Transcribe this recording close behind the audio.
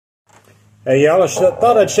Hey y'all, I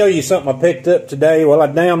thought I'd show you something I picked up today. Well, I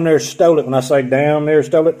damn near stole it. When I say damn near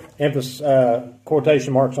stole it, emphasis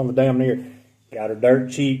quotation marks on the damn near. Got her dirt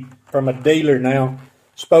cheap from a dealer now.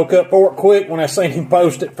 Spoke up for it quick when I seen him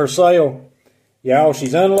post it for sale. Y'all,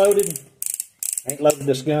 she's unloaded. Ain't loaded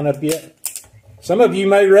this gun up yet. Some of you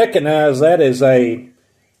may recognize that as a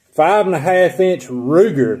 5.5-inch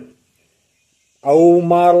Ruger, old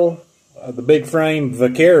model of the big frame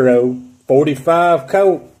Vaquero, 45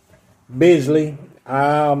 Colt. Bisley.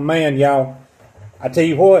 Oh man, y'all, I tell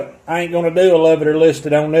you what, I ain't gonna do a love it or list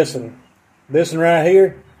it on this one. This one right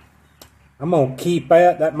here, I'm gonna keep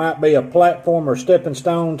that might be a platform or stepping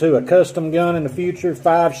stone to a custom gun in the future,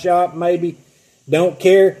 5-shot maybe. Don't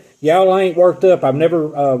care. Y'all ain't worked up. I've never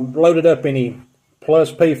loaded up any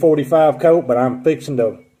plus P45 Colt, but I'm fixing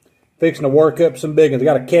to work up some big ones. I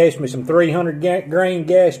gotta cash me some 300 grain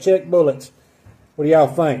gas check bullets. What do y'all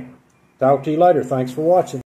think? Talk to you later. Thanks for watching.